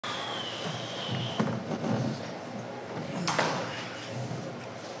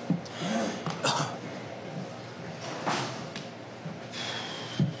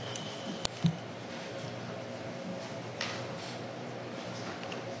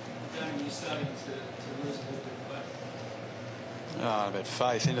you're starting to lose a little bit of faith? About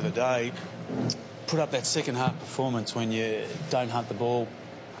faith. End of the day, put up that second half performance when you don't hunt the ball.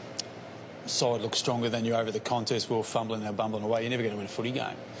 Side looks stronger than you over the contest. We're all fumbling and bumbling away. You're never going to win a footy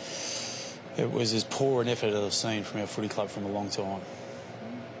game. It was as poor an effort as I've seen from our footy club from a long time.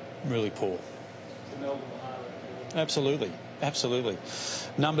 Really poor. Absolutely, absolutely.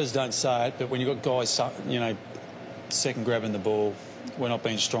 Numbers don't say it, but when you've got guys, you know, second grabbing the ball, we're not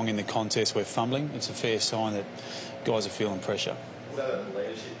being strong in the contest, we're fumbling, it's a fair sign that guys are feeling pressure. Is that a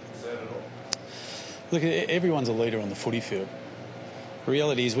leadership concern at all? Look, everyone's a leader on the footy field. The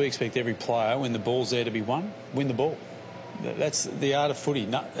reality is we expect every player, when the ball's there to be won, win the ball. That's the art of footy.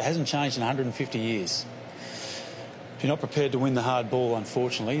 No, it hasn't changed in 150 years. If you're not prepared to win the hard ball,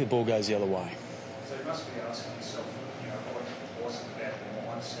 unfortunately, the ball goes the other way. So you must be asking yourself, you know, what was it about the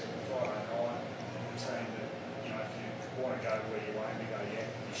mindset Friday night, the team that, you know, if you want to go where you aim to go, yeah,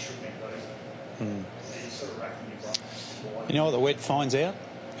 you shouldn't have lose it. Are you sort of racking your brains? You know what the wet finds out?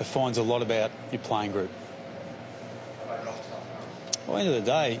 It finds a lot about your playing group. Are they not tough enough? Well, at the end of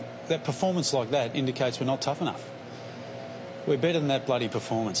the day, that performance like that indicates we're not tough enough. We're better than that bloody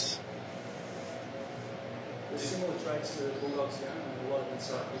performance. There's similar traits to the Bulldogs game and a lot of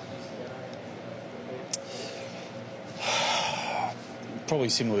inside 50s game. Probably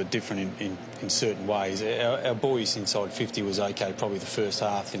similar but different in certain ways. Our boys inside 50 was okay, probably the first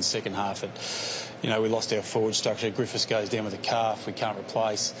half. Then second half, you know, we lost our forward structure. Griffiths goes down with a calf we can't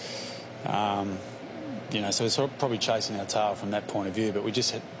replace. You know, so we're probably chasing our tail from that point of view. But we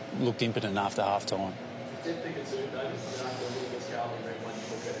just looked impotent after half time. I did think it's David, after a little bit of when you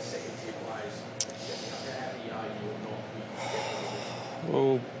look at second tier players, how happy are you or not?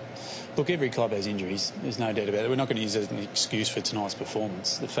 Well, look, every club has injuries. There's no doubt about it. We're not going to use it as an excuse for tonight's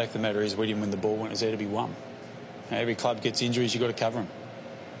performance. The fact of the matter is we didn't win the ball when it was there to be won. Every club gets injuries, you've got to cover them.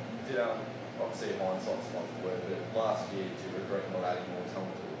 Obviously, hindsight's not the word, but last year, did you regret not adding more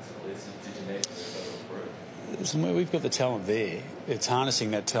talent to the list? Did you need to improve? Listen, we've got the talent there. It's harnessing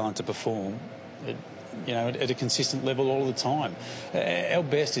that talent to perform, you know, at a consistent level all the time. Our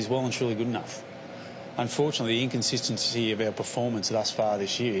best is well and truly good enough. Unfortunately, the inconsistency of our performance thus far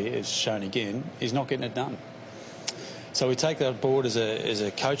this year, as shown again, is not getting it done. So we take that on board as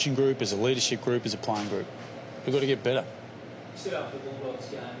a coaching group, as a leadership group, as a playing group. We've got to get better. Set up the Bulldogs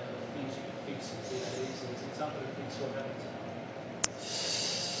game, things you can fix easily. Is it something to fix what happens?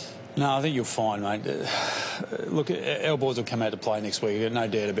 No, I think you'll find, mate. Look, our boys will come out to play next week. No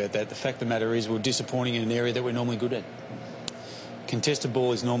doubt about that. The fact of the matter is we're disappointing in an area that we're normally good at. Contested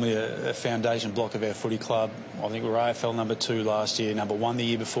ball is normally a foundation block of our footy club. I think we were AFL number 2 last year, number 1 the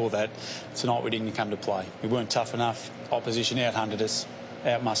year before that. Tonight we didn't come to play. We weren't tough enough. Opposition out-hunted us,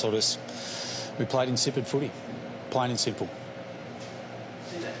 out-muscled us. We played insipid footy, plain and simple.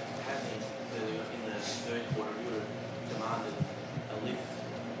 See that happening in the third quarter, you would have demanded a lift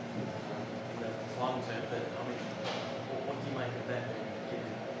in the long term, but I mean, what do you make of that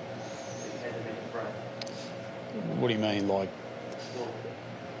given the had to make a break? What do you mean, like? Well,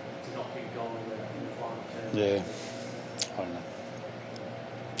 to not keep going in the final term. Yeah, I don't know.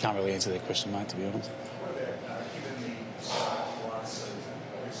 Can't really answer that question, mate, to be honest. What about, given the start of last season,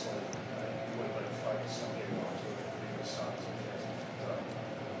 obviously, you would have been focused on getting on to a pretty good start to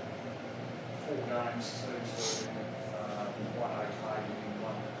 4 games, 2 one okay,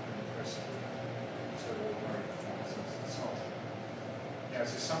 one impressive, 2 ordinary performances. It's not. Now,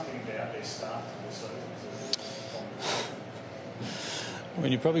 is there something about their start to the season? I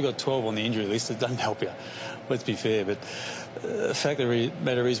mean, you've probably got 12 on the injury list. It doesn't help you. Let's be fair. But the fact of the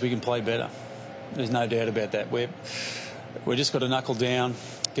matter is we can play better. There's no doubt about that. We've just got to knuckle down,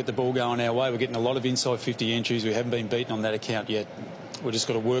 get the ball going our way. We're getting a lot of inside 50 entries. We haven't been beaten on that account yet. We've just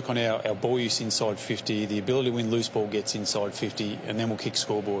got to work on our ball use inside 50. The ability to win loose ball gets inside 50, and then we'll kick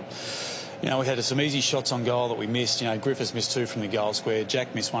scoreboard. You know, we had some easy shots on goal that we missed. You know, Griffiths missed 2 from the goal square.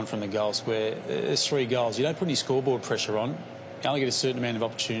 Jack missed 1 from the goal square. There's 3 goals. You don't put any scoreboard pressure on. You only get a certain amount of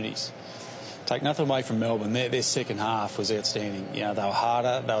opportunities. Take nothing away from Melbourne. Their second half was outstanding. You know, they were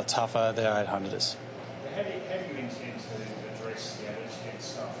harder, they were tougher, they out-hunted us. How do you intend to address the attitude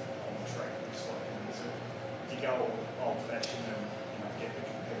stuff on the track? Do you go old-fashioned and get the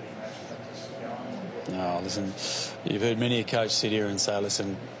competitive match practice going? No, listen, you've heard many a coach sit here and say,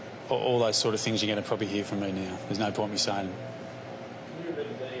 listen, all those sort of things you're going to probably hear from me now. There's no point in me saying them.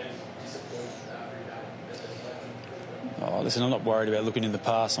 Oh, listen, I'm not worried about looking in the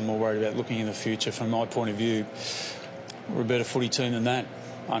past. I'm more worried about looking in the future. From my point of view, we're a better footy team than that.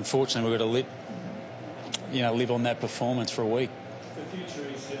 Unfortunately, we've got to live on that performance for a week. The future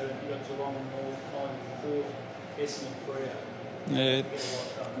is you've got Geelong, North, Port, Essendon, Freo. Yeah.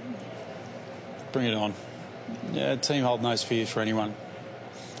 Bring it on. Yeah, team hold no fears for anyone.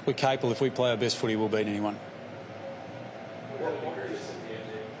 We're capable. If we play our best footy, we'll beat anyone.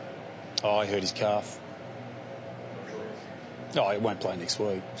 Oh, I hurt his calf. Oh, he won't play next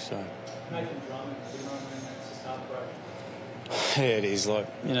week. So. Yeah, it is. Like,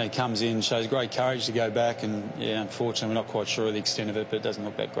 you know, he comes in, shows great courage to go back, and yeah, unfortunately, we're not quite sure of the extent of it, but it doesn't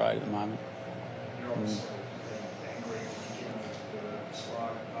look that great at the moment. You're obviously angry given the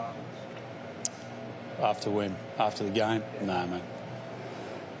slide afterwards. After when? After the game? No, mate.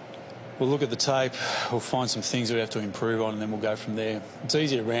 We'll look at the tape, we'll find some things that we have to improve on, and then we'll go from there. It's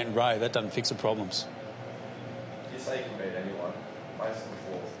easy to rant and rave, that doesn't fix the problems. You say you can beat anyone. Based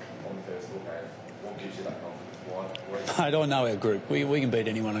on the first look at what gives you that confidence? Mate, I know our group. We can beat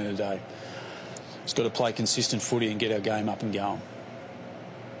anyone in a day. Just got to play consistent footy and get our game up and going.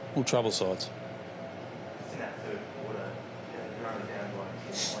 We'll trouble sides. In that third quarter, you're only down by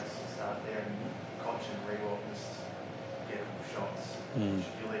 10 points to start there, and Koch and Rewalt just get shots.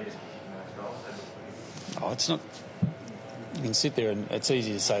 Your leaders kicking those goals. Oh, it's not. You can sit there and it's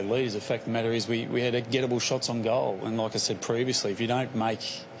easy to say leaders. The fact of the matter is we had gettable shots on goal, and like I said previously, if you don't make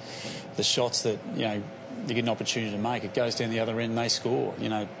the shots that you get an opportunity to make, it goes down the other end and they score.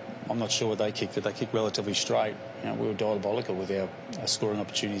 I'm not sure what they kicked, but they kicked relatively straight. We were diabolical with our scoring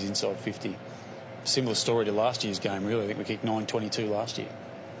opportunities inside 50. Similar story to last year's game, really. I think we kicked 9-22 last year.